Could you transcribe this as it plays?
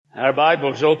Our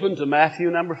Bible's open to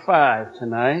Matthew number 5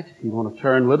 tonight, if you want to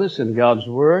turn with us in God's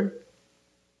Word.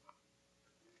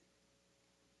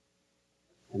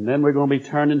 And then we're going to be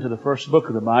turning to the first book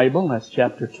of the Bible. That's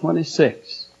chapter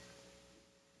 26.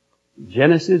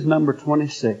 Genesis number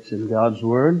 26 in God's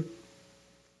Word.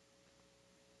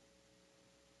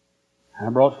 I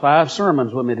brought 5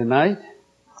 sermons with me tonight.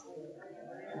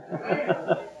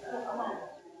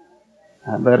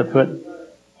 I better put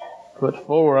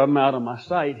 4 of them out of my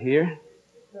sight here.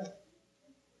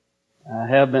 I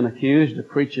have been accused of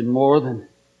preaching more than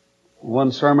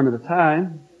one sermon at a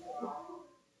time.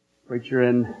 Preacher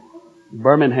in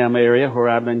Birmingham area where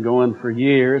I've been going for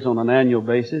years on an annual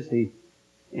basis. He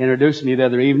introduced me the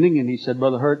other evening and he said,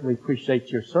 "Brother Hurt, we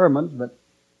appreciate your sermons, but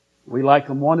we like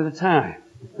them one at a time."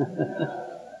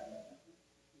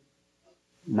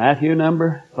 Matthew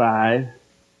number 5.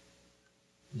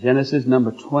 Genesis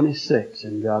number 26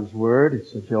 in God's Word.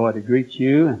 It's a joy to greet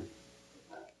you, and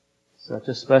such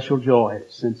a special joy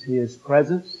since His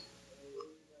presence.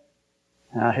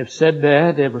 I have said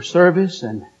that every service,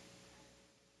 and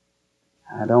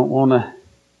I don't want to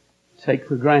take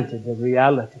for granted the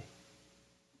reality,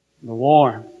 the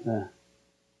warmth, the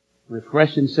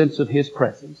refreshing sense of His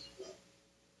presence.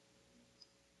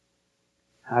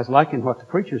 I was liking what the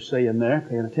preacher's saying there,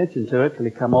 paying attention to it till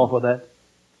he come off with that.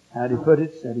 How'd he put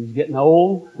it? Said he's getting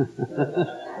old.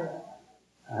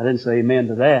 I didn't say amen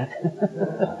to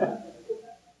that.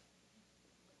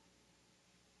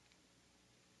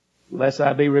 Lest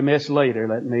I be remiss later,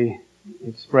 let me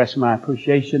express my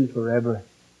appreciation for every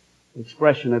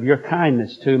expression of your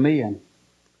kindness to me, and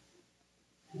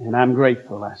I'm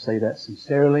grateful. I say that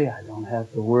sincerely. I don't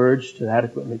have the words to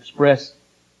adequately express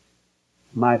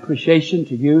my appreciation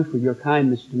to you for your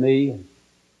kindness to me. And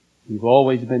you've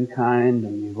always been kind,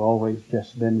 and you've always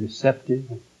just been receptive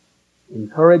and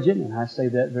encouraging, and I say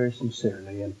that very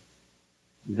sincerely. And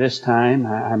this time,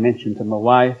 I mentioned to my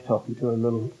wife, talking to her a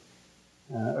little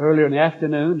earlier in the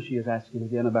afternoon, she was asking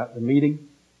again about the meeting.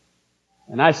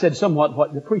 And I said somewhat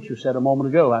what the preacher said a moment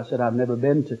ago. I said, I've never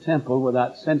been to temple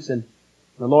without sensing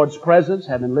the Lord's presence,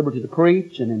 having liberty to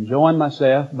preach and enjoying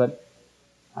myself, but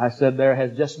I said there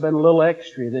has just been a little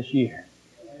extra this year.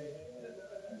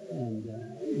 And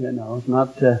it's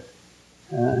not,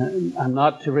 I'm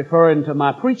not referring to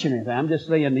my preaching or anything. I'm just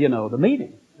saying, the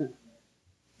meeting.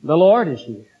 The Lord is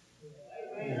here.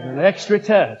 There's an extra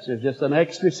touch. There's just an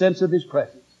extra sense of His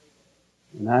presence.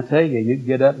 And I tell you, you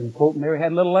get up and quote Mary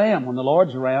Had a Little Lamb. When the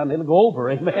Lord's around, it'll go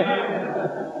over.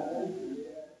 Amen.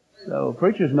 So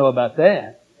preachers know about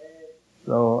that.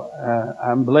 So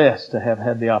I'm blessed to have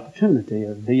had the opportunity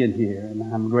of being here. And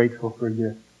I'm grateful for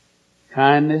your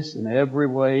kindness in every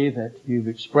way that you've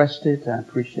expressed it. I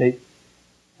appreciate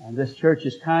this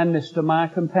church's kindness to my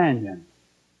companion.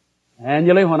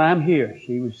 Annually when I'm here,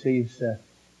 she receives a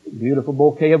beautiful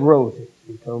bouquet of roses.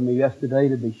 She told me yesterday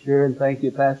to be sure and thank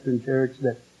you, Pastor in church,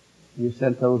 that you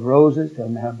sent those roses. Tell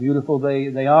me how beautiful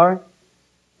they are.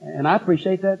 And I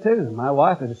appreciate that too. My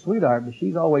wife is a sweetheart, but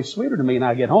she's always sweeter to me when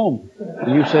I get home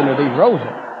when you send her these roses.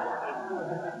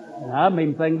 And I've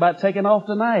been thinking about taking off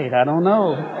tonight. I don't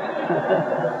know.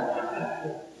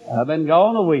 I've been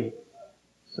gone a week.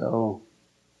 So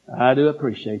I do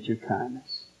appreciate your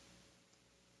kindness.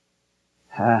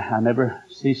 I never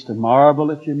cease to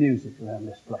marvel at your music around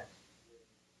this place.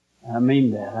 I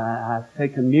mean that. I've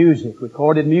taken music,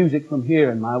 recorded music from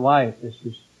here, and my wife, this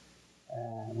is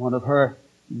one of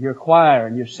your choir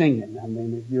and your singing. I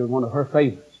mean, you're one of her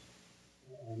favorites.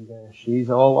 And she's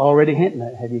already hinting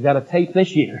at, have you got a tape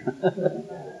this year?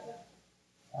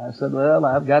 I said, well,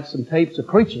 I've got some tapes of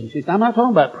preaching. She said, I'm not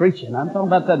talking about preaching. I'm talking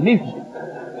about that music.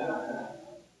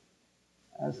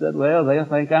 I said, well, they'll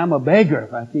think I'm a beggar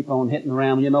if I keep on hitting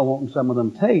around, wanting some of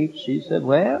them tapes. She said,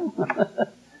 well,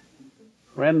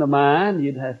 friend of mine,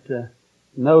 you'd have to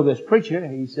know this preacher.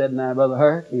 He said, now, Brother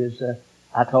Hurt,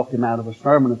 I talked him out of a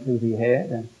sermon or two he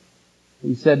had, and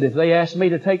he said, if they ask me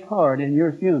to take part in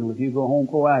your funeral, if you go home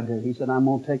before I do, he said, I'm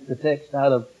going to take the text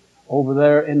out of over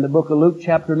there in the book of Luke,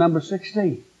 chapter number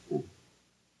 16.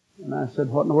 And I said,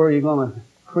 what in the world are you going to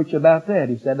preach about that?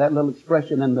 He said, that little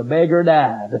expression, and the beggar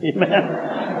died. Amen.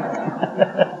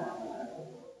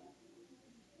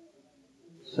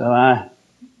 So I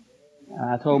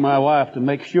told my wife to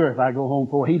make sure if I go home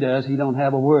before he does, he don't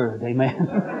have a word. Amen.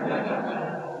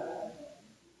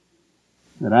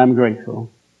 But I'm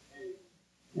grateful.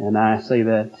 And I say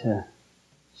that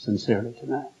sincerely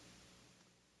tonight.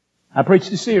 I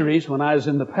preached a series when I was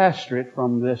in the pastorate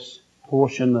from this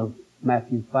portion of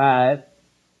Matthew 5. In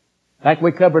fact,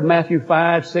 we covered Matthew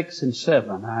 5, 6, and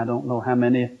 7. I don't know how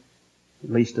many, at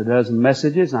least a dozen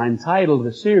messages. I entitled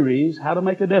the series, How to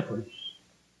Make a Difference.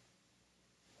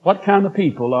 What kind of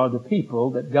people are the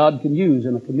people that God can use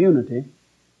in a community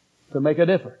to make a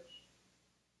difference?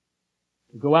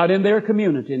 To go out in their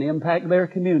community and impact their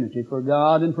community for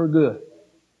God and for good.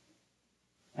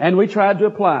 And we tried to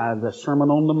apply the Sermon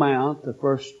on the Mount. The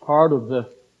first part of the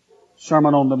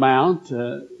Sermon on the Mount,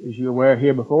 as you're aware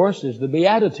here before us, is the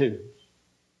Beatitudes.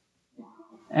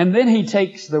 And then he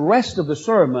takes the rest of the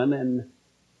sermon and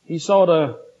he sort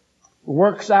of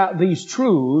works out these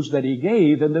truths that he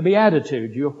gave in the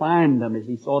Beatitudes. You'll find them as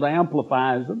he sort of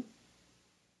amplifies them.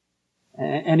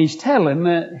 And he's telling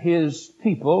his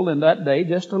people in that day,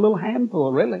 just a little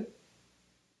handful really.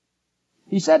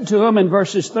 He said to them in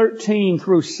verses 13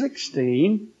 through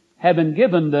 16, having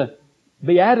given the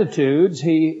Beatitudes,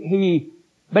 he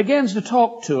begins to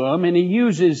talk to them, and he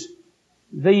uses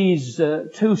these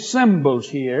two symbols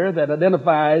here that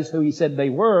identifies who he said they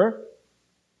were.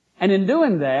 And in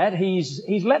doing that,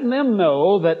 he's letting them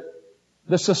know that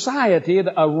the society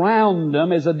around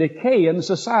them is a decaying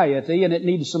society and it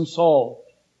needs some salt.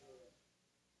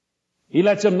 He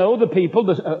lets them know the people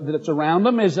that's around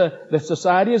them the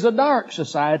society is a dark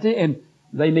society and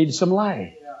they need some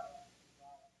light.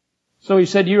 So he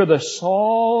said, you're the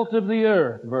salt of the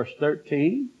earth, verse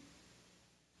 13.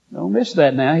 Don't miss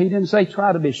that now. He didn't say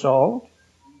try to be salt.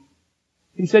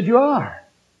 He said you are.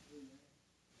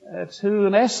 That's who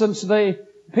in essence the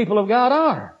people of God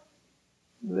are.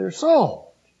 They're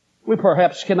salt. We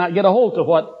perhaps cannot get a hold of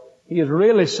what he is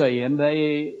really saying.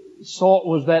 Salt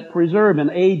was that preserving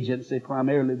agency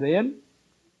primarily then.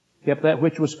 Kept that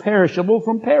which was perishable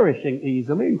from perishing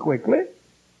easily and quickly.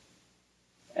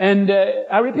 And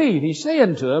I repeat, he's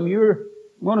saying to them,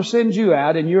 I'm going to send you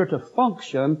out and you're to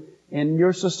function in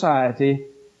your society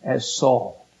as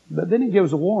salt. But then he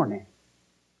gives a warning.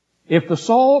 If the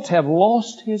salt have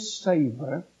lost his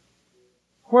savor,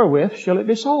 wherewith shall it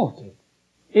be salted?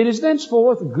 It is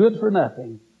thenceforth good for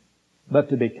nothing, but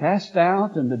to be cast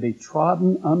out and to be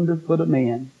trodden under foot of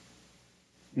men.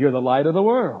 You're the light of the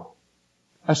world.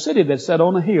 A city that's set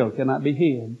on a hill cannot be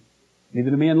hid.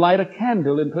 Neither do men light a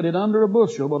candle and put it under a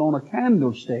bushel, but on a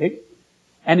candlestick,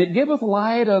 and it giveth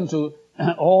light unto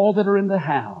all that are in the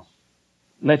house.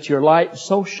 Let your light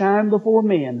so shine before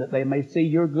men that they may see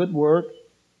your good works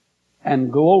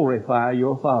and glorify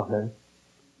your Father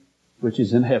which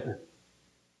is in heaven.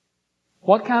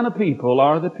 What kind of people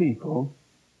are the people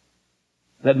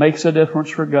that makes a difference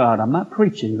for God? I'm not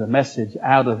preaching the message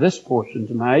out of this portion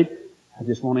tonight. I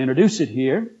just want to introduce it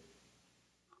here.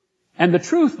 And the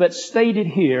truth that's stated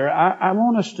here, I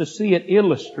want us to see it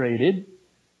illustrated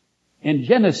in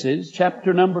Genesis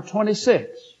chapter number 26.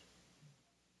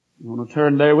 You want to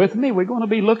turn there with me? We're going to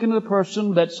be looking at a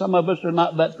person that some of us are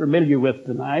not that familiar with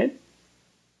tonight.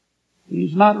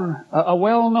 He's not a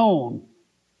well-known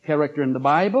character in the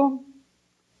Bible.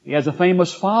 He has a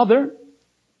famous father.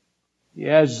 He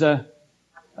has a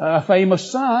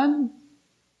famous son.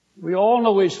 We all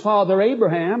know his father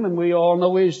Abraham, and we all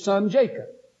know his son Jacob.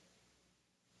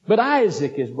 But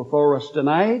Isaac is before us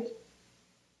tonight.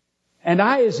 And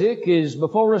Isaac is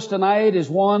before us tonight as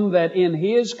one that in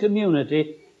his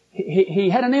community, he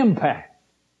had an impact.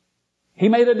 He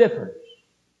made a difference.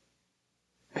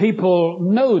 People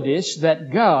noticed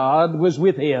that God was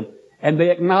with him, and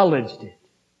they acknowledged it.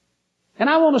 And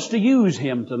I want us to use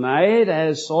him tonight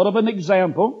as sort of an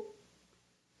example,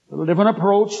 a little different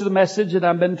approach to the message that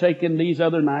I've been taking these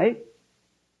other nights.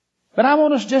 But I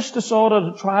want us just to sort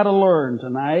of try to learn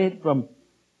tonight from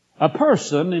a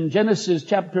person in Genesis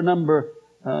chapter number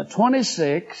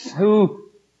 26 who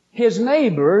his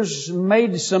neighbors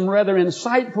made some rather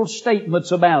insightful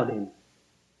statements about him.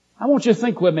 I want you to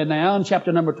think with me now in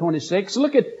chapter number 26.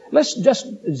 Let's just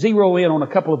zero in on a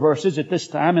couple of verses at this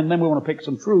time, and then we want to pick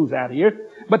some truths out here.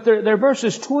 But they're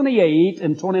verses 28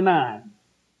 and 29.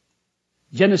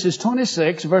 Genesis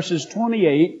 26, verses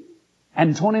 28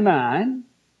 and 29.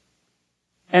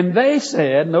 And they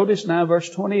said, notice now verse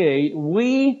 28,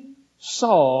 we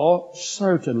saw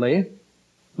certainly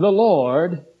the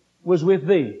Lord was with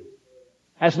thee.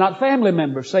 That's not family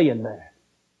members saying that.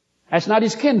 That's not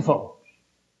his kinfolk.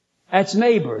 That's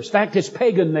neighbors. In fact, it's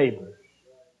pagan neighbors.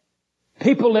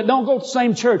 People that don't go to the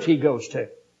same church he goes to.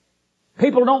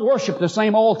 People who don't worship the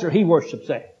same altar he worships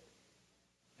at.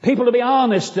 People, to be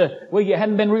honest, you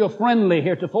hadn't been real friendly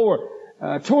heretofore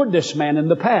toward this man in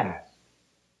the past.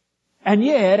 And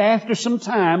yet, after some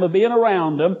time of being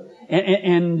around them,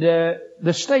 and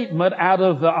the statement out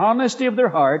of the honesty of their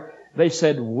heart, they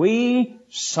said, we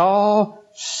saw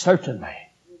certainly.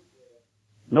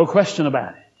 No question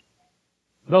about it.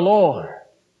 The Lord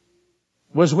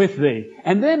was with thee.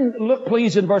 And then look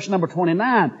please in verse number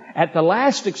 29 at the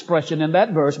last expression in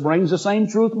that verse, brings the same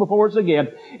truth before us again.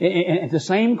 The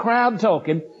same crowd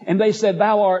talking, and they said,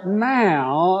 thou art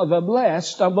now the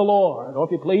blessed of the Lord. Or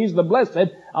if you please, the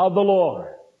blessed of the Lord.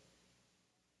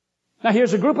 Now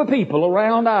here's a group of people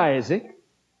around Isaac,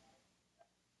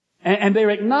 and they're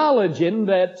acknowledging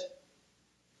that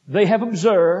they have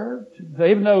observed,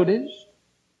 they've noticed,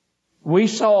 we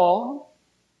saw,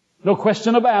 no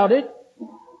question about it,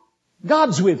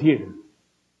 God's with you.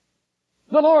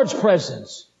 The Lord's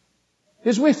presence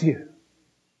is with you.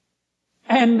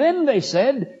 And then they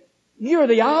said, you're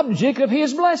the object of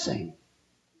His blessing.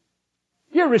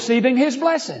 You're receiving His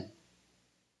blessing.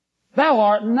 Thou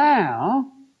art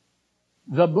now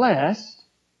the blessed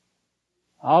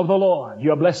of the Lord.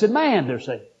 You're a blessed man, they're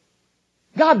saying.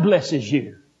 God blesses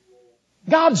you.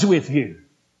 God's with you.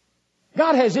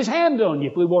 God has His hand on you,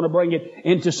 if we want to bring it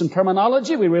into some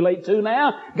terminology we relate to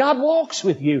now. God walks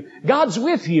with you. God's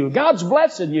with you. God's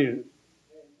blessing you.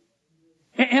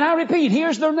 And I repeat,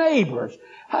 here's their neighbors.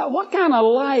 What kind of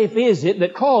life is it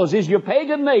that causes your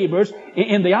pagan neighbors,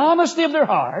 in the honesty of their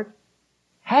heart,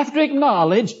 have to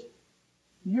acknowledge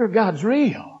your God's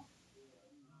real?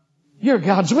 Your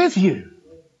God's with you.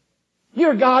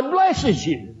 Your God blesses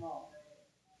you.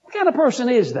 What kind of person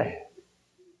is that?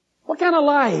 What kind of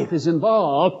life is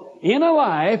involved in a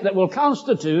life that will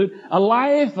constitute a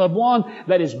life of one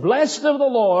that is blessed of the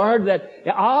Lord, that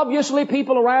obviously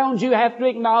people around you have to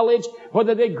acknowledge,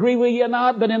 whether they agree with you or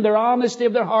not, but in their honesty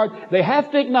of their heart, they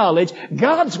have to acknowledge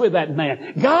God's with that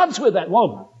man. God's with that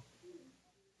woman.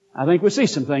 I think we see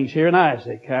some things here in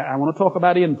Isaac. I want to talk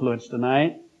about influence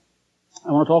tonight.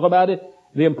 I want to talk about it,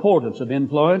 the importance of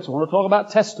influence. I want to talk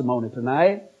about testimony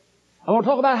tonight. I want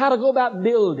to talk about how to go about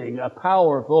building a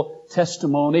powerful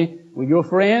testimony with your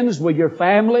friends, with your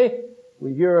family,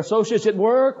 with your associates at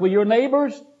work, with your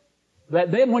neighbors. That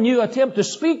then when you attempt to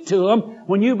speak to them,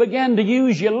 when you begin to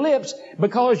use your lips,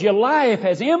 because your life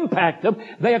has impacted them,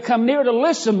 they'll come near to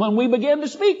listen when we begin to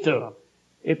speak to them.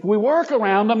 If we work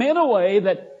around them in a way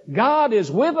that God is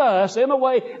with us, in a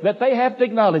way that they have to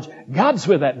acknowledge, God's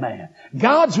with that man.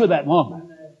 God's with that woman.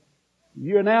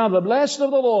 You're now the blessed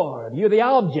of the Lord. You're the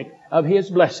object of His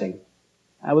blessing.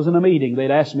 I was in a meeting.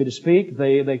 They'd asked me to speak.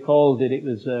 They called it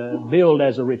was billed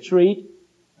as a retreat,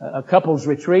 a couples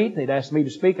retreat. They'd asked me to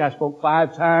speak. I spoke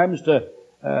 5 times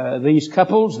to these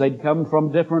couples. They'd come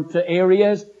from different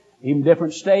areas, even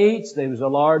different states. There was a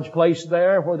large place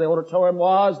there where the auditorium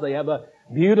was. They have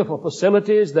beautiful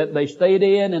facilities that they stayed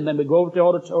in, and then we go over to the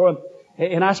auditorium.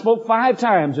 And I spoke 5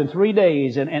 times in 3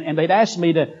 days, and they'd asked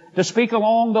me to speak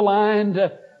along the line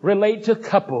to relate to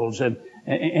couples and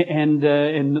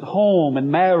home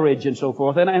and marriage and so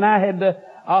forth. And I had the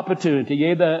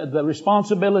opportunity, the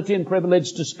responsibility and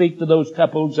privilege to speak to those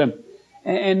couples.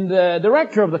 And the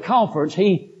director of the conference,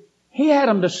 he had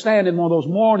them to stand in one of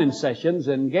those morning sessions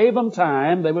and gave them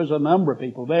time. There was a number of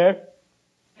people there.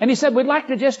 And he said, we'd like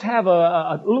to just have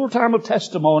a little time of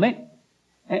testimony.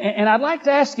 And I'd like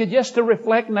to ask you just to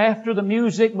reflect, and after the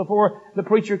music, before the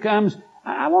preacher comes,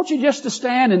 I want you just to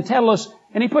stand and tell us,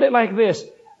 and he put it like this,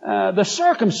 the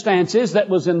circumstances that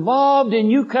was involved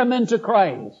in you coming to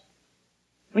Christ.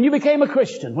 When you became a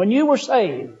Christian, when you were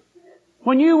saved,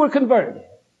 when you were converted.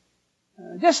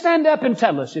 Just stand up and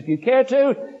tell us if you care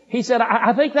to. He said,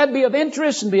 I think that'd be of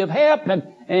interest and be of help.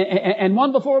 And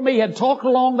one before me had talked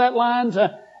along that line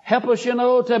to help us,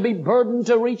 to be burdened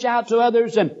to reach out to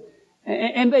others.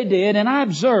 And they did, and I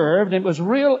observed, and it was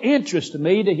real interest to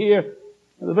me to hear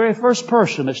the very first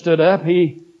person that stood up.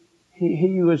 He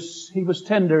was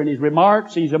tender in his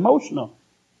remarks. He's emotional.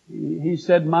 He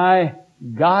said, my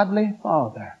godly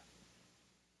father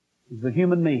is the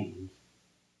human means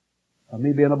of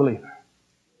me being a believer.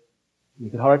 You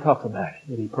could hardly talk about it,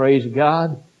 but he praised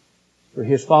God for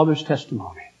his father's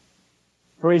testimony,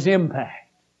 for his impact.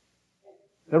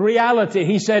 The reality,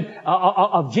 he said,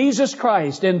 of Jesus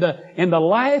Christ in the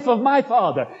life of my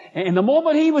father. And the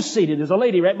moment he was seated, there's a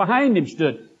lady right behind him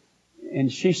stood.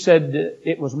 And she said,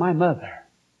 it was my mother.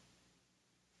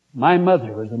 My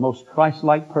mother was the most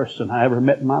Christ-like person I ever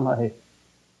met in my life.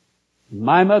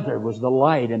 My mother was the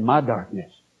light in my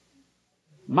darkness.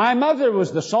 My mother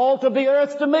was the salt of the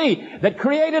earth to me, that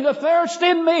created a thirst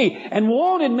in me and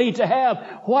wanted me to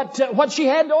have what she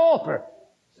had to offer.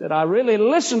 That I really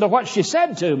listened to what she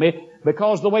said to me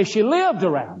because the way she lived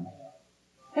around me.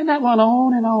 And that went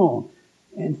on and on.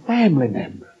 And family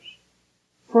members,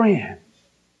 friends.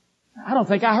 I don't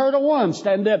think I heard of one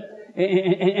stand up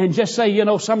and just say,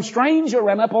 some stranger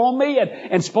ran up on me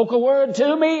and spoke a word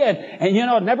to me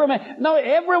and never met. No,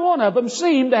 every one of them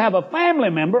seemed to have a family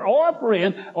member or a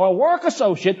friend or a work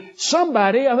associate,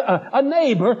 somebody, a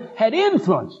neighbor had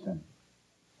influenced them,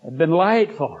 had been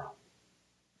light for them,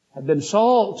 had been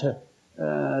salt,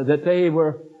 that they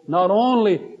were not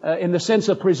only in the sense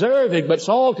of preserving, but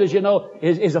salt, as you know,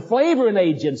 is a flavoring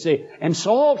agency. And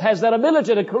salt has that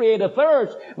ability to create a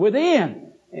thirst within.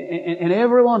 And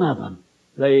every one of them,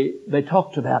 they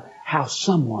talked about how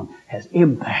someone has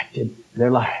impacted their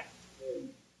life.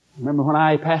 Remember when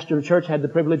I pastored a church, had the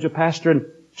privilege of pastoring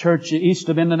a church east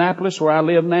of Indianapolis where I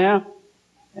live now.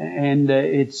 And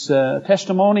it's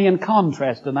testimony and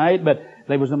contrast tonight, but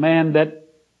there was a man that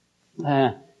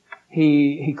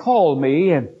he called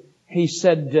me and he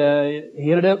said,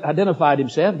 he identified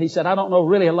himself. He said, I don't know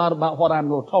really a lot about what I'm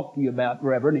going to talk to you about,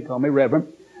 Reverend. He called me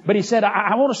Reverend. But he said,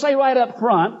 I want to say right up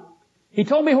front, he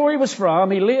told me where he was from.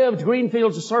 He lived,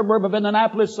 Greenfield's a suburb of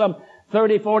Indianapolis, some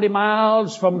 30, 40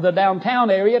 miles from the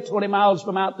downtown area, 20 miles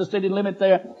from out the city limit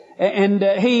there. And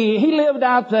he lived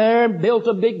out there, built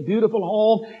a big, beautiful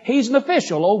home. He's an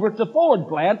official over at the Ford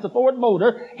plant, the Ford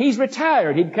Motor. He's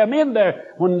retired. He'd come in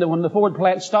there when the Ford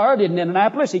plant started in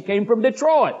Indianapolis. He came from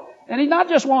Detroit. And he's not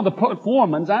just one of the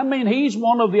foremen. I mean, he's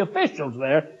one of the officials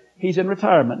there. He's in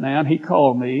retirement now, and he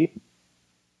called me.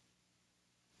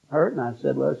 Hurt, and I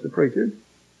said, well, it's the preacher.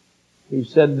 He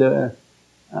said,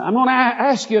 I'm going to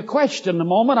ask you a question in a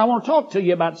moment. I want to talk to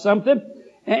you about something.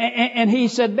 And he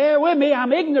said, bear with me.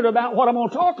 I'm ignorant about what I'm going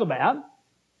to talk about.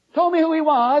 Told me who he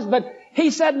was, but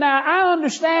he said, now, I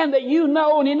understand that you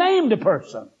know, and he named a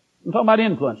person. I'm talking about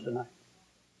influence tonight.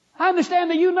 I understand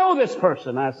that you know this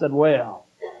person. I said, well.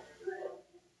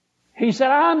 He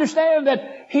said, I understand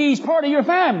that he's part of your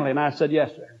family. And I said, yes,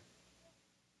 sir.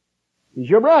 He's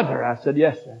your brother. I said,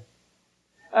 yes,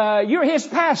 sir. You're his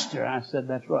pastor. I said,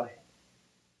 that's right.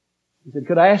 He said,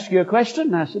 could I ask you a question?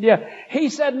 And I said, yeah. He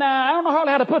said, now, I don't know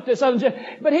hardly how to put this other than,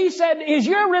 but he said, is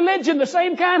your religion the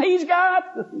same kind he's got?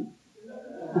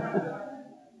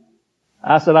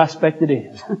 I said, I expect it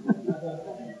is.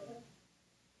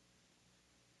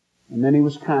 And then he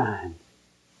was kind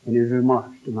in his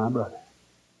remarks to my brother.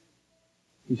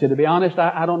 He said, to be honest,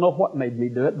 I don't know what made me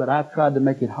do it, but I've tried to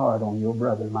make it hard on your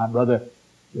brother. My brother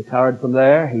retired from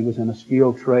there. He was in a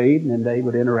skilled trade, and then they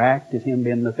would interact as him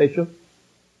being an official.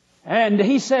 And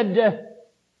he said,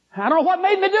 I don't know what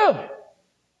made me do it.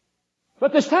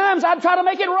 But there's times I'd try to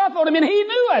make it rough on him, and he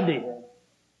knew I did.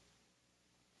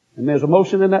 And there's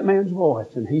emotion in that man's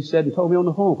voice. And he said, and told me on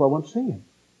the phone before I went to see him.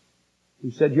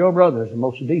 He said, your brother is the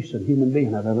most decent human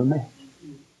being I've ever met.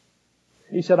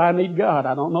 He said, I need God.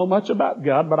 I don't know much about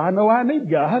God, but I know I need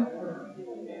God.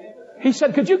 He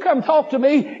said, could you come talk to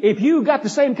me if you got the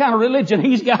same kind of religion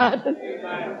he's got?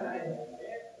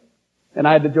 And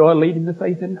I had the joy of leading to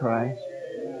faith in Christ.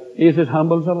 He is as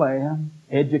humble as a lamb,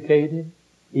 educated,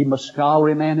 even a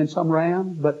scholarly man in some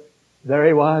realms, but there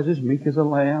he was, as meek as a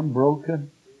lamb, broken,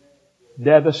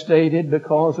 devastated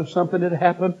because of something that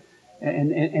happened.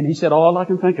 And he said, all I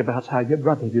can think about is how your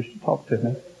brother used to talk to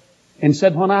me. And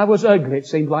said, when I was ugly, it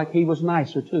seemed like he was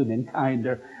nicer to me and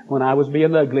kinder when I was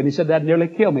being ugly. And he said, that nearly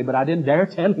killed me, but I didn't dare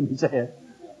tell him, he said.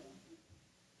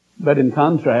 But in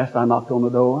contrast, I knocked on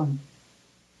the door.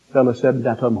 The fellow said,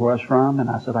 I told him where I was from, and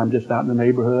I said, I'm just out in the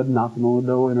neighborhood, knocking on the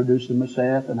door, introducing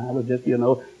myself, and I was just,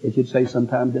 as you'd say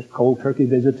sometimes, just cold turkey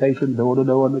visitation, door to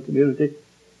door in the community,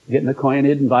 getting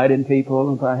acquainted, inviting people,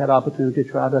 and if I had opportunity,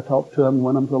 try to talk to them,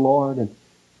 win them to the Lord. And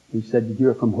he said,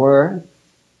 you're from where?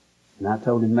 And I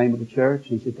told him the name of the church.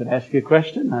 He said, could I ask you a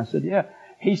question? I said, yeah.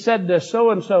 He said,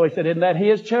 so-and-so. He said, isn't that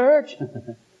his church?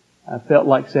 I felt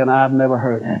like saying, I've never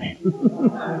heard of it.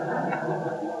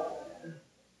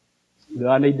 Do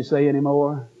I need to say any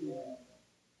more?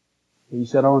 He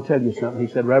said, I want to tell you something.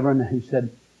 He said, Reverend, he said,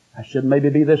 I shouldn't maybe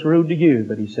be this rude to you,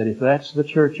 but he said, if that's the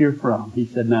church you're from, he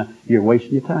said, now, you're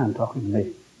wasting your time talking to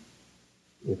me.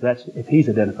 If he's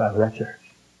identified with that church.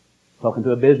 Talking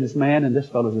to a businessman, and this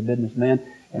fellow's a businessman,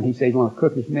 and he said he's one of the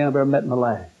crookedest men I've ever met in my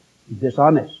life. He's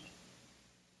dishonest.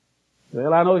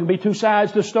 Well, I know there can be two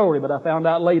sides to the story, but I found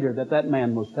out later that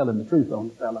man was telling the truth on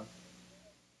the fellow.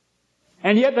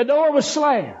 And yet the door was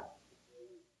slammed.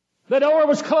 The door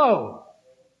was closed.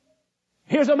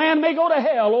 Here's a man may go to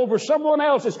hell over someone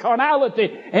else's carnality,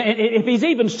 and if he's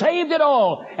even saved at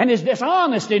all, and his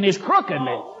dishonesty and his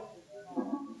crookedness.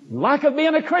 Lack of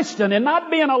being a Christian and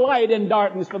not being a light in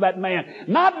darkness for that man.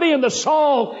 Not being the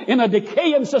salt in a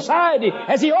decaying society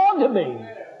as he ought to be.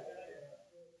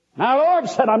 Now, the Lord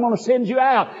said, I'm going to send you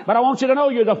out. But I want you to know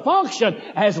you're to function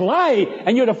as light,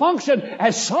 and you're to function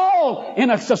as salt in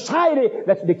a society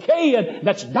that's decayed,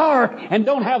 that's dark, and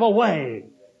don't have a way.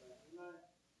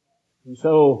 And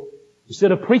so,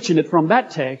 instead of preaching it from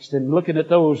that text and looking at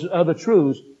those other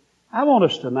truths, I want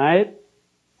us tonight,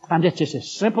 I'm just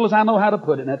as simple as I know how to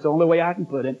put it, and that's the only way I can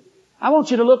put it. I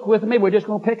want you to look with me. We're just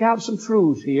going to pick out some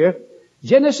truths here.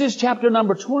 Genesis chapter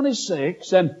number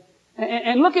 26,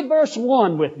 and look at verse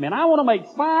 1 with me. And I want to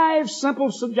make 5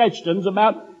 simple suggestions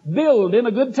about building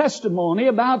a good testimony,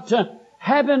 about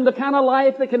having the kind of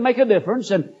life that can make a difference.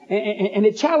 And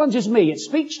it challenges me. It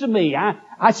speaks to me.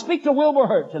 I speak to Wilbur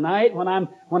Hurt tonight when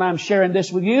I'm sharing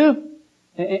this with you.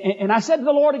 And I said to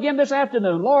the Lord again this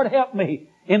afternoon, Lord, help me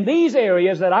in these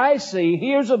areas that I see.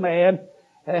 Here's a man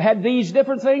had these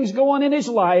different things going in his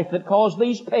life that caused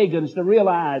these pagans to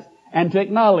realize and to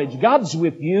acknowledge God's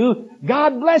with you.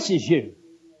 God blesses you.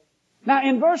 Now,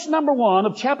 in verse number 1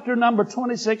 of chapter number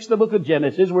 26, the book of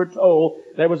Genesis, we're told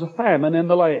there was a famine in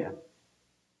the land.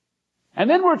 And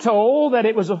then we're told that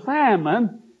it was a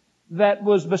famine that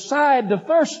was beside the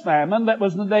first famine that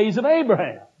was in the days of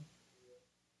Abraham.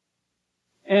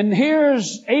 And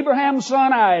here's Abraham's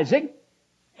son Isaac,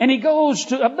 and he goes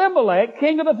to Abimelech,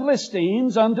 king of the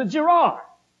Philistines, unto Gerar.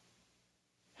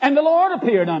 And the Lord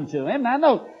appeared unto him. Now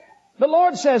note, the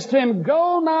Lord says to him,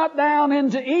 go not down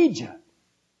into Egypt.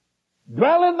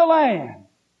 Dwell in the land,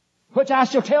 which I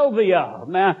shall tell thee of.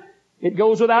 Now, it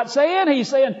goes without saying, he's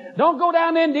saying, don't go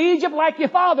down into Egypt like your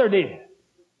father did.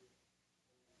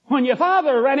 When your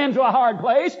father ran into a hard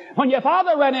place, when your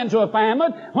father ran into a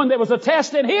famine, when there was a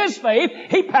test in his faith,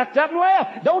 he packed up and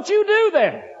left. Don't you do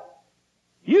that.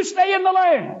 You stay in the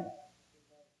land.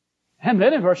 And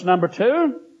then in verse number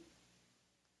 2,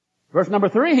 verse number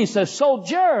 3, he says,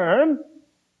 sojourn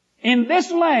in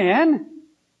this land,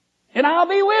 and I'll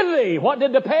be with thee. What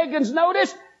did the pagans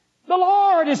notice? The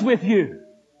Lord is with you.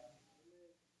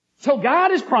 So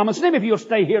God is promising him, if you'll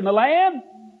stay here in the land,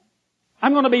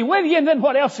 I'm going to be with you. And then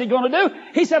what else is he going to do?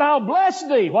 He said, I'll bless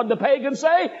thee. What did the pagans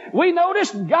say? We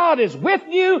noticed God is with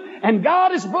you and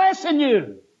God is blessing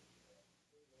you.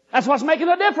 That's what's making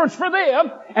a difference for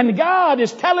them. And God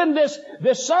is telling this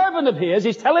servant of his,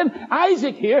 he's telling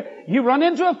Isaac here, you run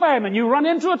into a famine, you run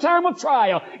into a time of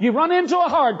trial, you run into a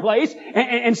hard place,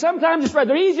 and sometimes it's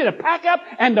rather easy to pack up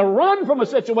and to run from a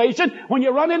situation when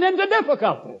you're running into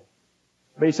difficulty.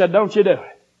 But he said, don't you do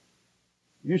it.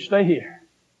 You stay here.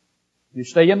 You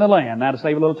stay in the land. Now to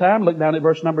save a little time, look down at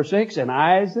verse number 6. And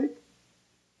Isaac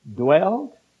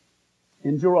dwelled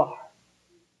in Gerar.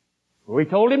 We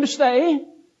told him to stay.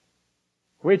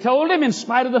 We told him in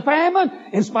spite of the famine,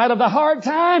 in spite of the hard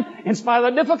time, in spite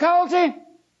of the difficulty,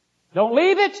 don't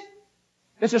leave it.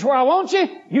 This is where I want you.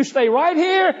 You stay right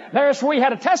here. There's where he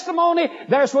had a testimony.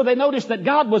 There's where they noticed that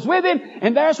God was with him.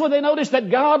 And there's where they noticed that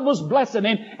God was blessing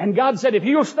him. And God said, if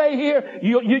you'll stay here,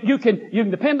 you can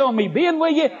depend on me being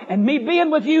with you and me being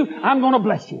with you. I'm going to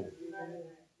bless you.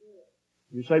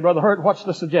 You say, Brother Hurt, what's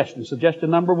the suggestion?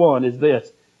 Suggestion number 1 is this.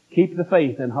 Keep the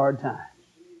faith in hard times.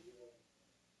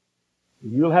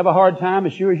 You'll have a hard time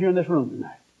as sure as you're in this room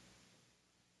tonight.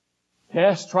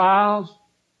 Tests, trials,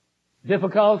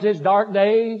 difficulties, dark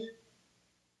days,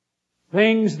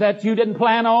 things that you didn't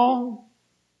plan on,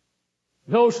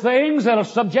 those things that'll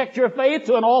subject your faith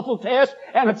to an awful test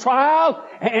and a trial,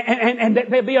 and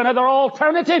there'll be another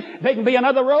alternative. There can be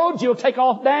another road you'll take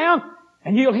off down,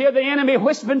 and you'll hear the enemy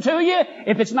whispering to you.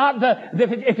 If it's not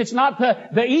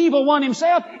the evil one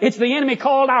himself, it's the enemy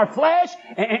called our flesh,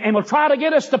 and will try to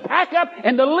get us to pack up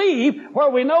and to leave where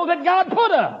we know that God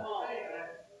put us.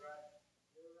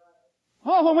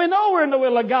 Oh, when we know we're in the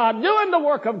will of God, doing the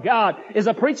work of God, as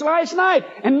I preached last night,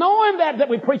 and knowing that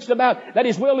we preached about, that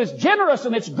His will is generous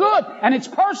and it's good and it's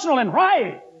personal and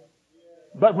right.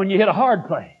 But when you hit a hard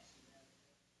place,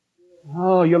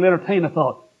 oh, you'll entertain a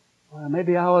thought, well,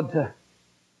 maybe I ought to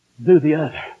do the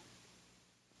other.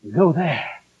 Go there.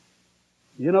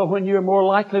 You know, when you're more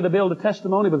likely to build a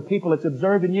testimony with people that's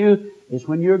observing you is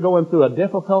when you're going through a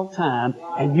difficult time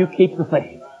and you keep the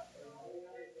faith.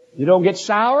 You don't get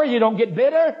sour. You don't get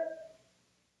bitter.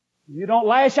 You don't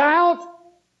lash out.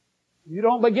 You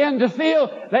don't begin to feel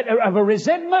that of a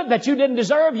resentment that you didn't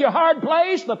deserve your hard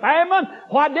place, the famine.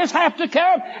 Why'd this have to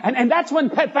come? And that's when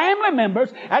family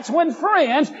members, that's when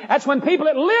friends, that's when people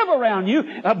that live around you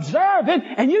observing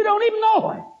and you don't even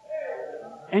know it.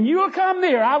 And you'll come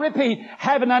near, I repeat,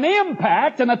 having an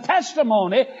impact and a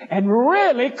testimony and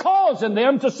really causing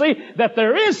them to see that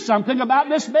there is something about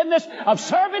this business of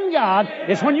serving God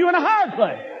is when you're in a hard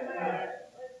place.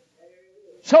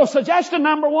 So suggestion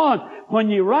number 1, when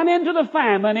you run into the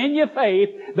famine in your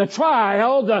faith, the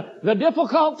trial, the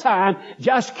difficult time,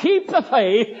 just keep the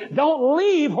faith. Don't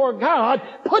leave where God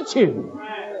put you.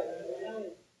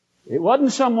 It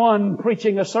wasn't someone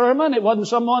preaching a sermon. It wasn't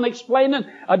someone explaining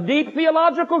a deep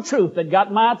theological truth that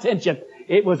got my attention.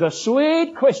 It was a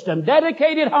sweet Christian,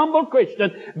 dedicated, humble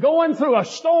Christian, going through a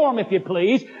storm, if you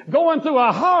please, going through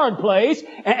a hard place,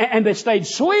 and they stayed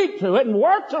sweet to it and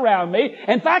worked around me.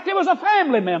 In fact, it was a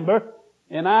family member,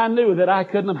 and I knew that I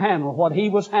couldn't have handled what he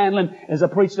was handling as a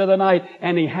preacher of the night,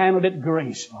 and he handled it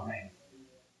gracefully.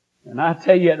 And I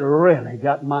tell you, it really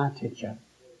got my attention.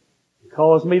 It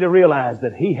caused me to realize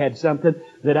that he had something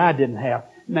that I didn't have.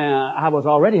 Now, I was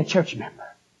already a church member.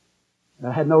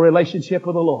 I had no relationship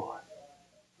with the Lord.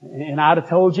 And I'd have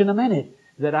told you in a minute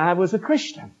that I was a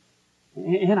Christian.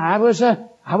 And I was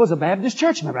a Baptist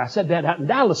church member. I said that out in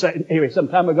Dallas area some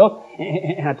time ago.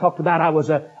 And I talked about I was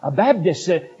a Baptist.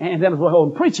 And then I was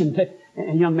home preaching.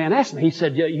 And a young man asked me, he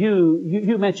said,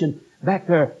 you mentioned back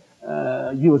there,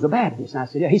 you was a Baptist. And I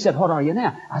said, yeah. He said, what are you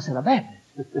now? I said, a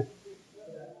Baptist.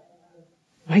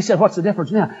 He said, what's the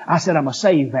difference now? I said, I'm a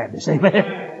saved Baptist. Amen.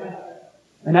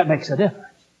 And that makes a difference.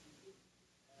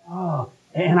 Oh.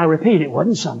 And I repeat, it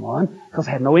wasn't someone, because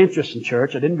I had no interest in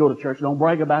church. I didn't go to church. Don't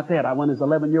brag about that. I went as an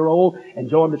 11-year-old and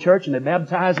joined the church, and they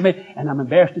baptized me. And I'm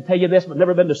embarrassed to tell you this, but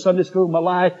never been to Sunday school in my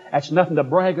life. That's nothing to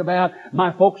brag about.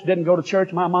 My folks didn't go to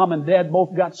church. My mom and dad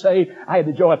both got saved. I had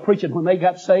the joy of preaching when they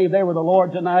got saved. They were the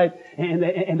Lord tonight.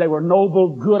 And they were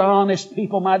noble, good, honest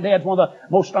people. My dad's one of the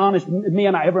most honest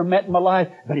men I ever met in my life,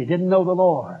 but he didn't know the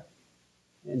Lord.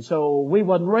 And so we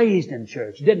wasn't raised in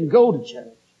church, didn't go to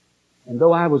church. And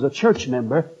though I was a church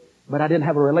member, but I didn't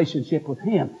have a relationship with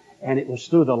him. And it was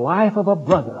through the life of a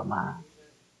brother of mine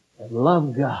that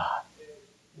loved God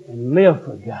and lived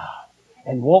for God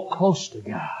and walked close to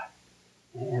God.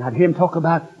 And I'd hear him talk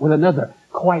about with another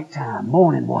quiet time,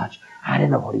 morning watch. I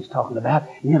didn't know what he's talking about.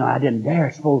 You know, I didn't dare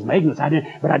expose my ignorance.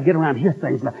 But I'd get around and hear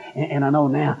things. And I know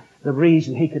now the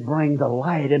reason he could bring the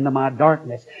light into my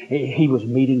darkness, he was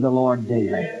meeting the Lord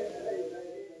daily.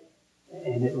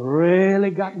 And it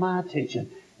really got my attention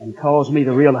and caused me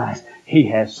to realize he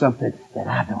has something that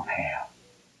I don't have.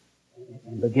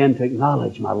 And began to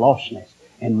acknowledge my lostness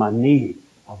and my need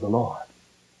of the Lord.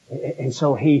 And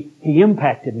so he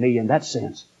impacted me in that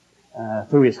sense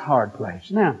through his hard place.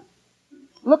 Now,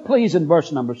 look please in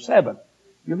verse number 7.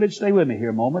 You just stay with me here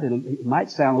a moment. It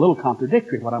might sound a little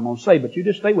contradictory what I'm going to say, but you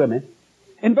just stay with me.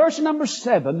 In verse number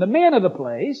 7, the men of the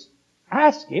place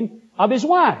asked him of his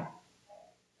wife.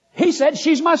 He said,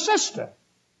 she's my sister.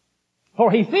 For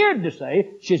he feared to say,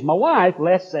 she's my wife,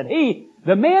 lest, said he,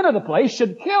 the men of the place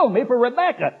should kill me for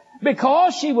Rebekah,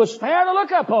 because she was fair to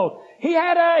look upon. He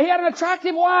had an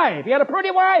attractive wife. He had a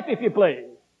pretty wife, if you please.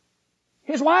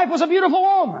 His wife was a beautiful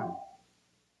woman.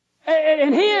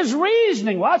 And his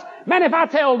reasoning was, man, if I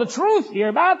tell the truth here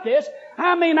about this,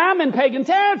 I mean, I'm in pagan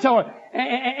territory.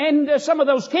 And some of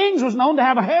those kings was known to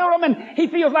have a harem, and he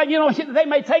feels like, you know, they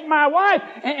may take my wife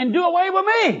and do away with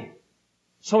me.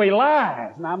 So he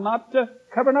lies. And I'm not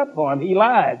covering up for him. He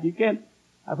lies. You can't,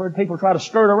 I've heard people try to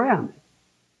skirt around it.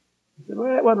 He said,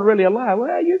 well, that wasn't really a lie.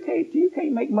 Well, you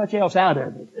can't make much else out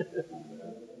of it.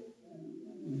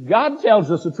 God tells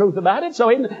us the truth about it,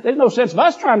 so there's no sense of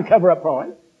us trying to cover up for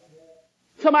him.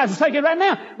 Somebody's taking it right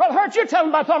now. Brother Hurt, you're talking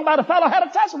about a fellow had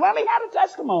a testimony. Well, he had a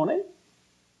testimony.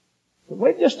 But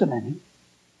wait just a minute.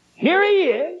 Here he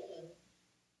is.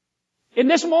 In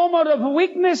this moment of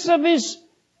weakness of his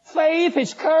faith,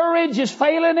 his courage is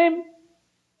failing him.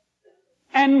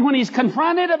 And when he's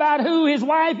confronted about who his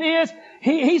wife is,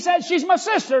 he says, she's my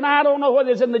sister. Now, I don't know whether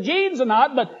it's in the genes or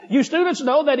not, but you students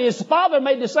know that his father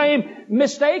made the same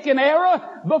mistake and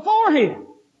error before him.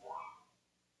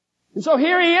 And so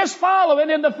here he is following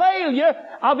in the failure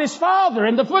of his father,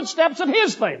 in the footsteps of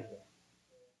his failure.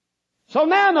 So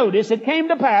now notice, it came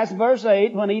to pass, verse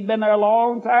 8, when he'd been there a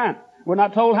long time. We're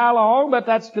not told how long, but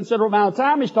that's a considerable amount of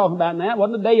time he's talking about now. It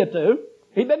wasn't a day or two.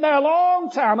 He'd been there a long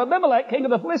time. Abimelech, king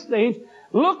of the Philistines,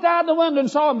 looked out the window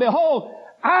and saw, and behold,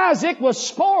 Isaac was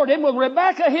sporting with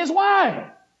Rebekah, his wife.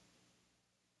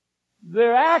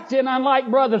 They're acting unlike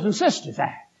brothers and sisters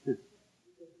act.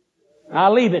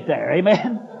 I'll leave it there,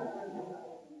 amen?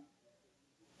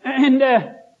 And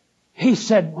he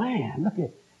said, man, look at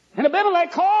it. And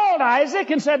Abimelech called Isaac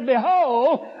and said,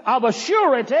 behold, of a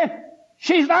surety,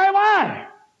 she's thy wife.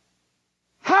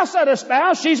 How saidest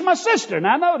thou, she's my sister?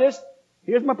 Now notice,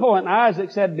 here's my point.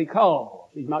 Isaac said, because.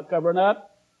 He's not covering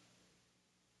up.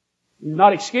 He's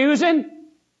not excusing.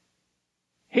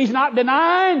 He's not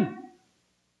denying.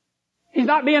 He's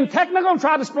not being technical and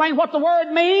trying to explain what the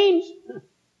word means.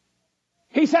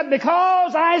 He said,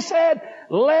 because I said,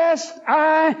 lest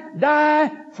I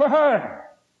die for her.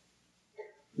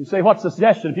 You say, what's the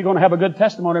suggestion if you're going to have a good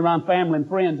testimony around family and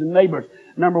friends and neighbors?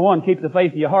 Number one, keep the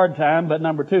faith in your hard time. But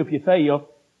number two, if you fail,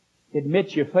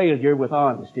 admit your failure with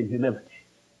honesty and humility.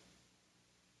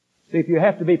 See, if you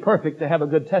have to be perfect to have a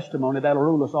good testimony, that'll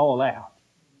rule us all out.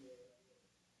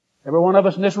 Every one of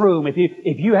us in this room, if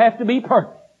you have to be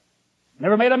perfect,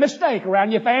 never made a mistake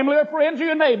around your family or friends or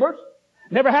your neighbors,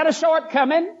 never had a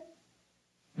shortcoming,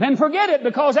 then forget it,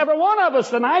 because every one of us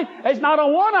tonight, there's not a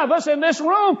one of us in this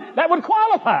room that would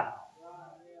qualify.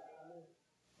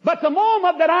 But the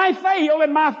moment that I fail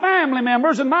and my family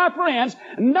members and my friends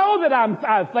know that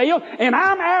I failed and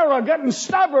I'm arrogant and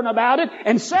stubborn about it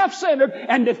and self-centered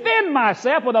and defend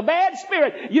myself with a bad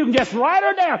spirit, you can just write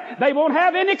her down. They won't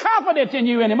have any confidence in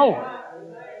you anymore.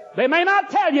 They may not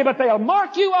tell you, but they'll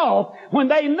mark you off when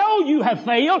they know you have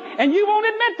failed and you won't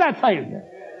admit that failure.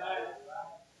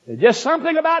 There's just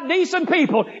something about decent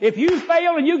people. If you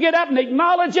fail and you get up and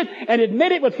acknowledge it and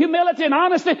admit it with humility and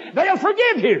honesty, they'll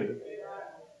forgive you.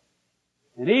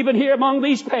 And even here among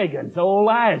these pagans, old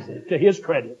Isaac, to his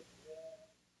credit,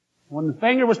 when the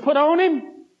finger was put on him,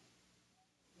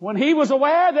 when he was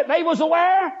aware that they was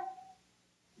aware,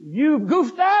 you've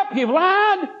goofed up, you've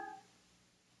lied.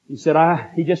 He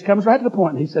said, he just comes right to the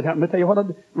point. And he said, let me tell you what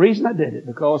the reason I did it.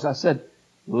 Because I said,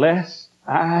 lest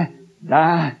I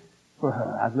die for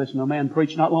her. I was listening to a man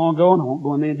preach not long ago, and I won't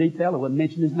go into any detail. I wouldn't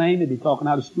mention his name. He'd be talking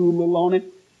out of school a little on it.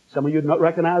 Some of you would not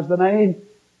recognize the name.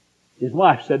 His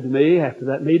wife said to me after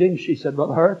that meeting, she said,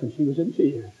 Brother Hurt, and she was in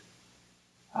tears.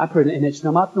 I prayed, and it's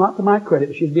not to my credit,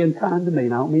 but she's being kind to me,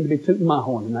 and I don't mean to be tooting my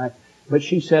horn tonight. But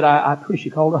she said, I appreciate, she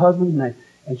called her husband's name,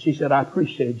 and she said, I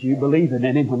appreciated you believing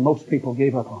in him when most people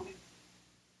gave up on him.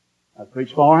 I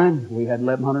preached for him. We had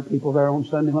 1,100 people there on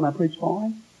Sunday when I preached for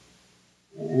him.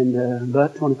 And,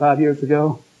 but 25 years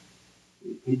ago,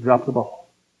 he dropped the ball.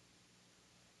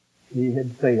 He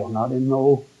had failed, not in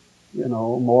no,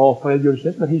 moral failure,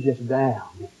 but he's just down.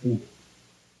 It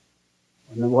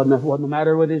wasn't the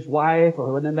matter with his wife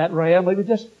or wasn't in that realm. It was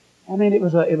just,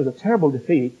 it was a terrible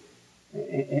defeat.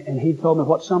 And he told me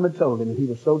what some had told him, and he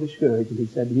was so discouraged. And he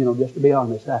said, just to be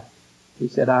honest, he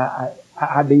said,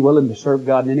 I'd be willing to serve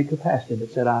God in any capacity,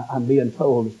 but said, I'm being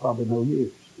told it's probably no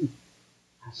use.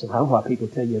 I said, I don't know why people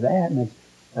tell you that.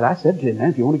 But I said to him, man,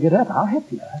 if you want to get up, I'll help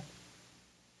you up.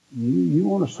 You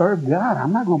want to serve God,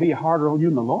 I'm not going to be harder on you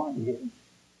than the Lord is.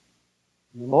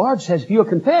 The Lord says if you'll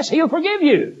confess, He'll forgive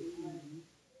you.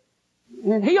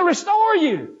 And He'll restore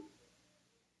you.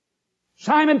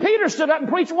 Simon Peter stood up and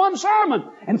preached one sermon,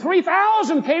 and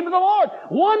 3,000 came to the Lord.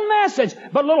 One message.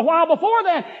 But a little while before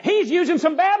that, he's using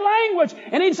some bad language,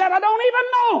 and he said, I don't even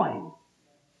know him.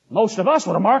 Most of us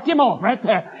would have marked him off right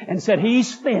there and said,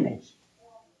 he's finished.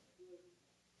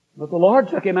 But the Lord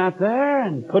took him out there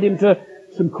and put him to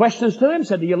some questions to him,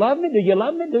 said, do you love me? Do you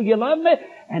love me? Do you love me?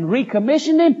 And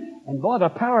recommissioned him. And boy, the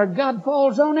power of God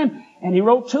falls on him. And he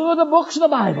wrote 2 of the books of the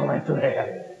Bible after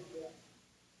that.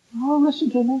 Oh,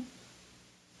 listen to me.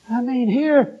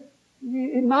 Here,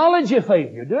 acknowledge your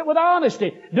failure. Do it with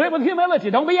honesty. Do it with humility.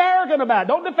 Don't be arrogant about it.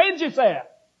 Don't defend yourself.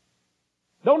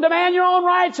 Don't demand your own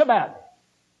rights about it.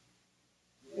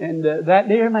 And that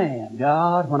dear man,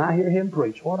 God, when I hear him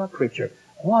preach, what a preacher.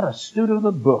 What a student of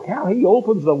the book. How he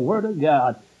opens the Word of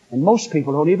God. And most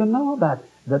people don't even know about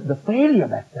the failure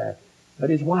back there. But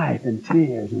his wife in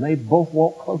tears, and they both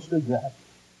walked close to God.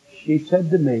 She said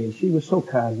to me, and she was so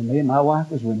kind to me, and my wife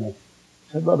was with me,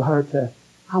 said, Brother Hurt,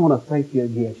 I want to thank you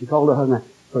again. She called her husband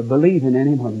for believing in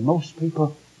him when most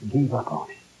people gave up on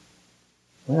him.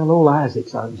 Well, old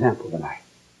Isaac's our example tonight.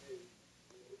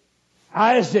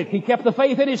 Isaac, he kept the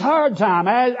faith in his hard time.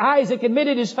 Isaac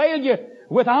admitted his failure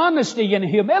with honesty and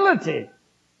humility.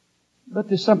 But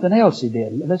there's something else he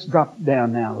did. Let's drop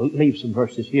down now, leave some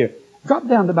verses here. Drop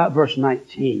down to about verse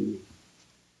 19.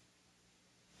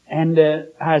 And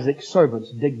Isaac's servants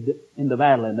digged in the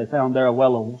valley, and they found there a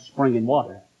well of springing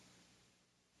water.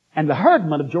 And the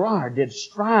herdmen of Gerar did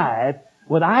strive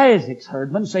with Isaac's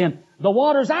herdmen, saying, the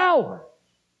water's ours.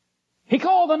 He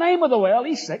called the name of the well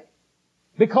Esek,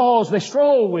 because they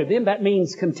strove with him. That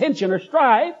means contention or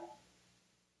strife.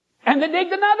 And they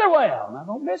digged another well. Now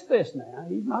don't miss this now.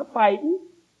 He's not fighting.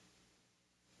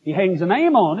 He hangs a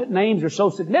name on it. Names are so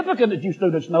significant that you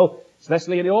students know,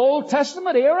 especially in the Old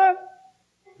Testament era,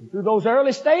 through those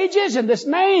early stages, and this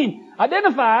name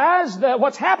identifies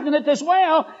what's happening at this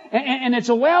well, and it's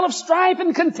a well of strife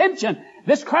and contention.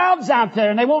 This crowd's out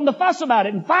there, and they want to fuss about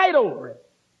it and fight over it.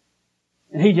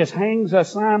 And he just hangs a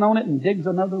sign on it and digs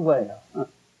another well.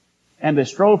 And they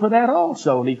strove for that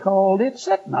also, and he called it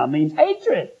Sitnah, means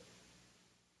hatred.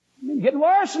 It's getting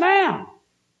worse now.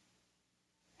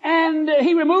 And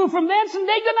he removed from thence and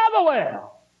digged another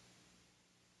well.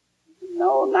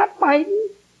 No, not fighting.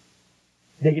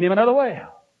 Digging him another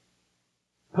well.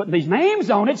 Putting these names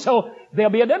on it so they'll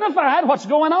be identified what's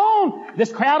going on.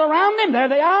 This crowd around him, there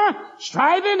they are,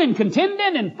 striving and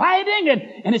contending and fighting,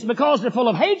 and it's because they're full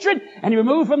of hatred, and he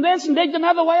removed from this and digged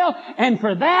another well, and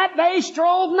for that they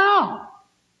strove not.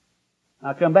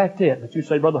 I'll come back to it, but you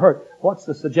say, Brother Hurt, what's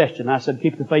the suggestion? I said,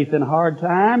 keep the faith in hard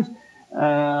times,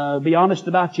 be honest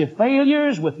about your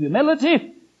failures with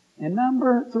humility, and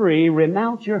number 3,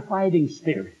 renounce your fighting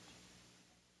spirit.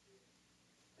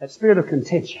 That spirit of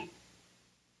contention.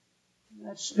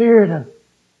 That spirit of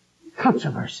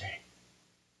controversy.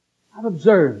 I've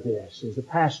observed this as a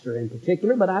pastor in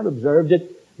particular, but I've observed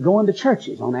it going to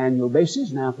churches on an annual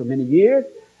basis now for many years.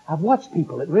 I've watched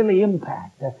people that really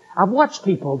impact. I've watched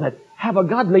people that have a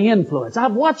godly influence.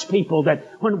 I've watched people that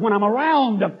when I'm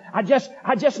around them, I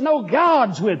just know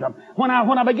God's with them. When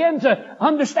I begin to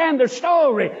understand their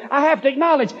story, I have to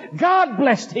acknowledge God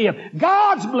blessed him.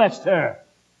 God's blessed her.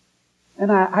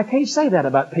 And I can't say that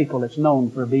about people that's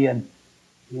known for being,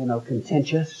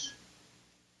 contentious.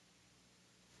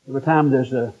 Every time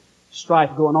there's a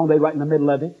strife going on, they're right in the middle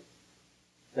of it.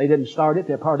 They didn't start it,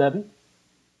 they're part of it.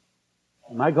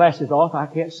 And my glasses off, I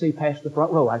can't see past the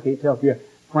front row. I can't tell if you're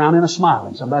frowning or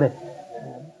smiling. Somebody,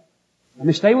 let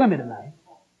me stay with me tonight.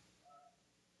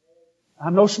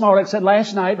 I'm no smart, like I said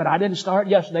last night, but I didn't start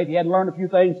yesterday. If you hadn't learned a few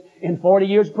things in 40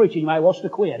 years of preaching, you might want to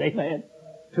quit. Amen.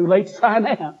 Too late to try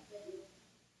now.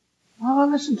 Oh,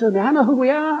 listen to me. I know who we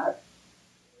are.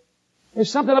 There's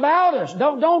something about us.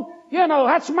 Don't,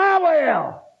 that's my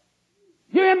well.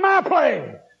 You're in my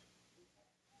place.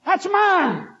 That's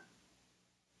mine.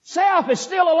 Self is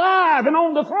still alive and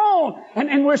on the throne.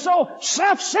 And we're so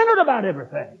self-centered about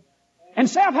everything. And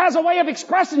self has a way of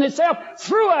expressing itself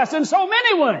through us in so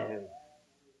many ways.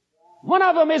 One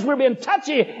of them is we're being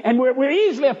touchy and we're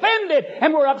easily offended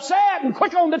and we're upset and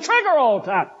quick on the trigger all the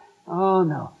time. Oh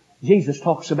no. Jesus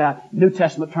talks about New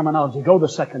Testament terminology. Go the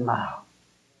second mile.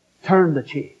 Turn the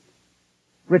cheek.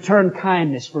 Return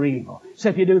kindness for evil. So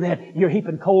if you do that, you're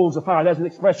heaping coals of fire. That's an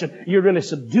expression. You're really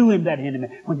subduing that enemy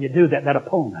when you do that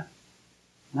opponent.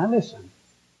 Now listen.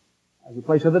 I was in a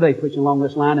place the other day preaching along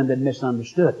this line and then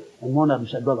misunderstood. And one of them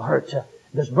said, Brother Hurt,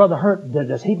 does Brother Hurt,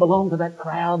 does he belong to that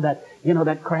crowd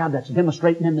that crowd that's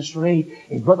demonstrating in the street?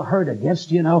 Is Brother Hurt against,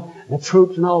 the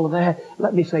troops and all of that?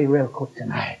 Let me say real quick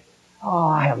tonight. Oh,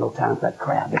 I have no time for that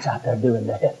crowd that's out there doing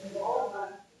that.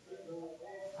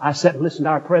 I sat and listened to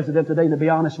our president today, and to be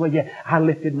honest with you, I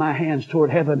lifted my hands toward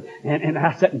heaven, and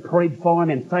I sat and prayed for him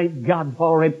and thanked God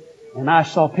for him. And I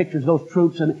saw pictures of those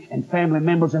troops and family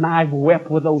members, and I wept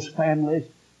with those families.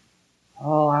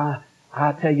 Oh,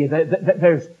 I tell you,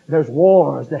 there's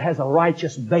wars that has a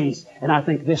righteous base, and I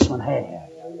think this one has.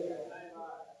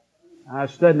 I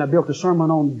studied and I built a sermon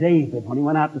on David when he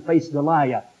went out to face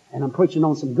Goliath. And I'm preaching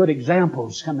on some good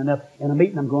examples coming up in a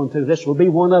meeting I'm going to. This will be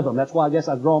one of them. That's why I guess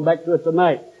I've drawn back to it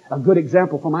tonight. A good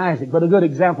example from Isaac, but a good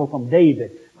example from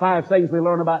David. 5 things we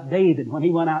learn about David when he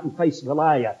went out and faced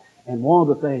Goliath. And one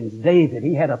of the things, David,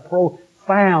 he had a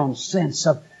profound sense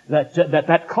of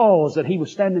that cause that he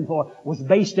was standing for was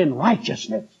based in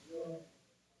righteousness.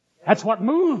 That's what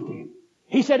moved him.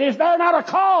 He said, is there not a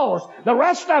cause? The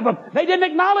rest of them, they didn't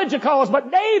acknowledge a cause,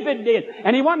 but David did.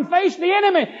 And he went and faced the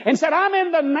enemy and said, I'm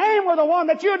in the name of the one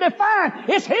that you're defying.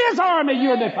 It's his army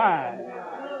you're defying.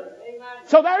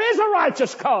 So there is a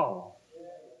righteous cause.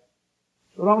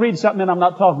 So don't read something that I'm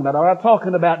not talking about. I'm not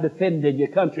talking about defending your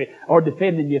country or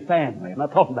defending your family. I'm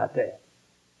not talking about that.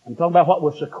 I'm talking about what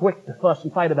we're so quick to fuss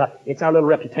and fight about. It's our little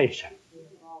reputation.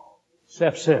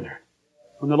 Self-centered.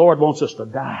 When the Lord wants us to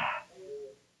die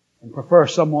and prefer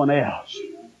someone else.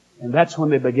 And that's when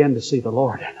they begin to see the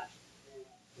Lord in us.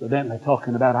 So then they're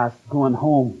talking about I was going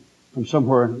home from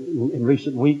somewhere in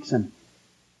recent weeks and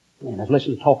I was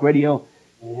listening to talk radio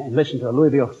and listening to a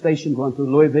Louisville station going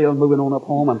through Louisville, moving on up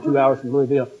home. I'm 2 hours from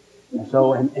Louisville. And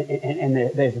so, and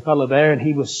there's a fellow there and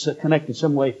he was connected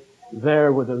some way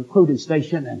there with a recruiting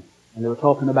station and they were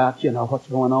talking about, what's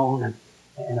going on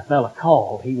and a fellow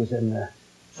called. He was in the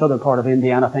southern part of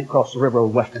Indiana, I think across the river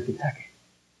over western Kentucky.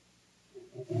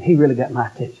 And he really got my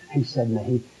attention. He said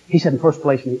in first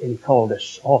place, and he called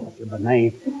this officer by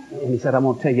name, and he said, I'm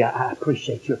going to tell you, I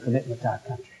appreciate your commitment to our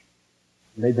country.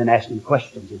 And they've been asking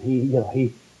questions, and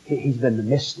he's been in the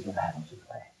midst of the battles in the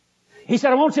past. He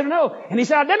said, I want you to know, and he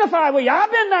said, identify with you.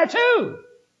 I've been there too.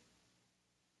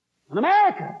 In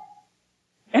America.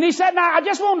 And he said, now, I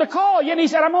just wanted to call you. And he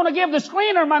said, I'm going to give the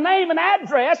screener my name and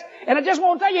address. And I just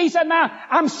want to tell you, he said, now,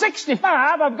 I'm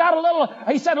 65. I've got a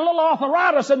little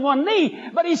arthritis in one knee.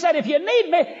 But he said, if you need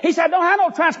me, he said, I don't have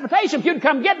no transportation. If you'd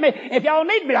come get me, if y'all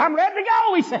need me, I'm ready to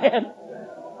go, he said.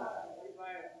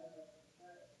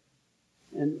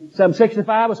 And so I'm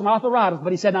 65 with some arthritis.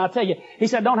 But he said, now, I'll tell you, he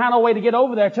said, don't have no way to get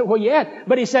over there to where you at.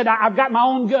 But he said, I've got my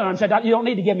own gun. He said, you don't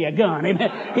need to give me a gun.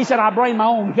 Amen. He said, I'll bring my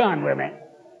own gun with me.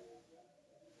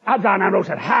 I got down and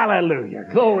said, hallelujah,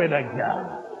 glory to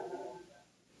God.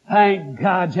 Thank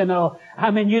God, you know. I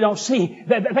mean, you don't see,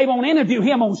 they won't interview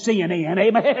him on CNN,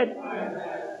 amen?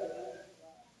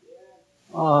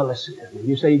 Oh, listen to me.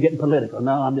 You say you're getting political.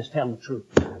 No, I'm just telling the truth.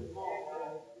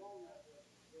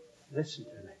 Listen to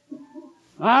me.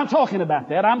 I'm talking about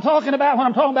that. I'm talking about when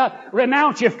I'm talking about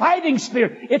renounce your fighting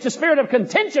spirit. It's a spirit of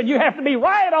contention. You have to be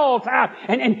right all the time.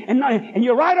 And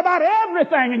you're right about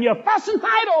everything. And you fuss and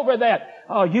fight over that.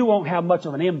 Oh, you won't have much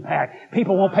of an impact.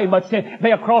 People won't pay much attention.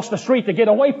 They'll cross the street to get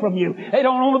away from you. They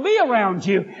don't want to be around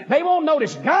you. They won't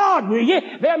notice God, will you?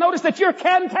 They'll notice that you're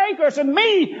cantankerous and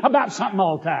mean about something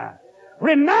all the time.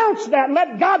 Renounce that and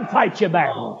let God fight your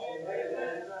battles.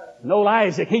 And old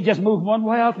Isaac, he just moved one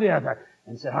way out the other.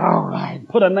 And said, all right,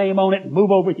 put a name on it and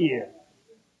move over here.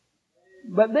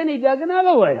 But then he dug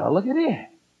another well. Look at it.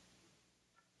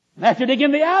 After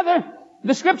digging the other,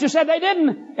 the scripture said they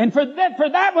didn't. And for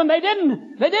that one, they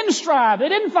didn't strive. They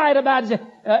didn't fight about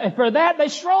it. For that, they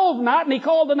strove not. And he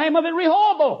called the name of it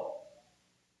Rehoboth.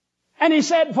 And he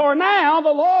said, for now the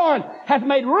Lord hath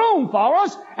made room for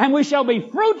us, and we shall be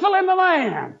fruitful in the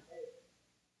land.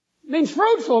 Means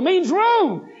fruitful, means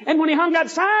room. And when he hung that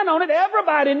sign on it,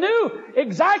 everybody knew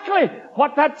exactly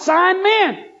what that sign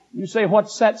meant. You say,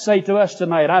 what's that say to us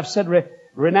tonight? I've said,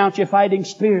 renounce your fighting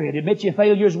spirit. Admit your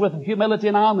failures with humility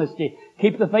and honesty.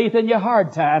 Keep the faith in your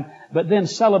hard time, but then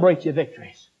celebrate your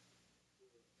victories.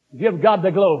 Give God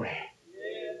the glory.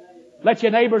 Let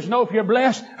your neighbors know if you're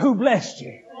blessed, who blessed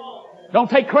you. Don't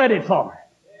take credit for it.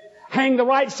 Hang the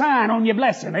right sign on your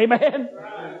blessing. Amen.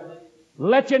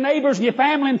 Let your neighbors and your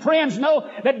family and friends know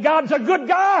that God's a good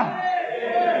God.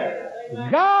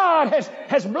 God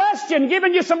has blessed you and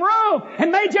given you some room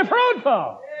and made you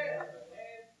fruitful.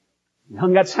 He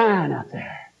hung that sign out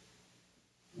there.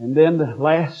 And then the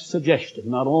last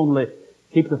suggestion, not only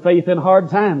keep the faith in hard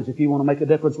times if you want to make a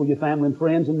difference with your family and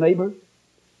friends and neighbors.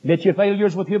 Admit your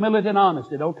failures with humility and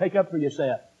honesty. Don't take up for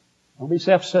yourself. Don't be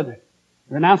self-centered.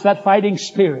 Renounce that fighting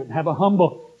spirit and have a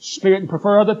humble spirit and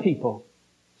prefer other people.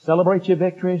 Celebrate your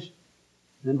victories. And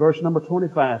then verse number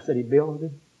 25 said he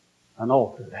builded an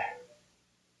altar there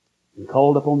and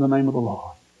called upon the name of the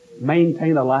Lord.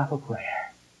 Maintain a life of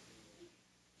prayer.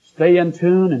 Stay in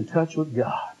tune and touch with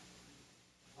God.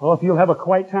 Oh, if you'll have a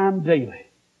quiet time daily,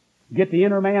 get the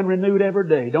inner man renewed every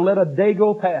day. Don't let a day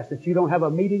go past that you don't have a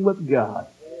meeting with God.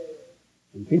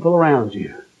 And people around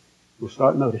you will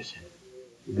start noticing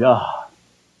God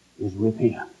is with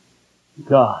him.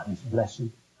 God is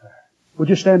blessing. Would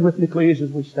you stand with me, please,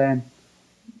 as we stand?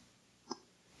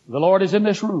 The Lord is in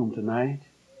this room tonight.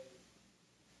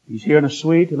 He's here in a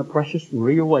sweet and a precious and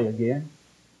real way again.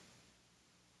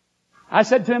 I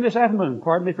said to him this afternoon,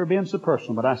 pardon me for being so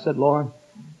personal, but I said, Lord,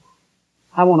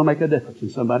 I want to make a difference in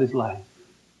somebody's life.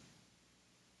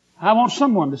 I want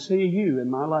someone to see you in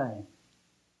my life.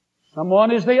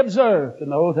 Someone, as they observe, to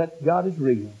know that God is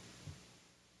real.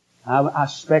 I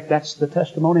suspect that's the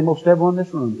testimony of most everyone in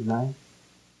this room tonight.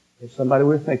 If somebody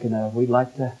we're thinking of, we'd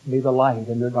like to be the light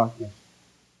in their darkness.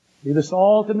 Be the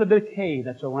salt in the decay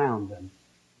that's around them.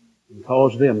 And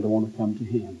cause them to want to come to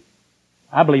Him.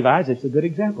 I believe Isaac's a good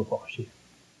example for us here.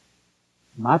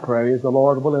 My prayer is the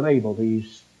Lord will enable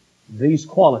these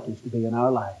qualities to be in our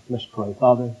life. Let's pray.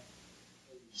 Father,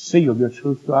 seal your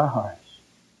truth to our hearts.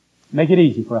 Make it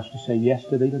easy for us to say yes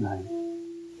to Thee tonight.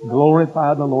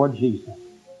 Glorify the Lord Jesus.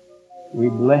 We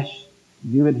bless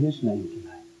You in His name tonight.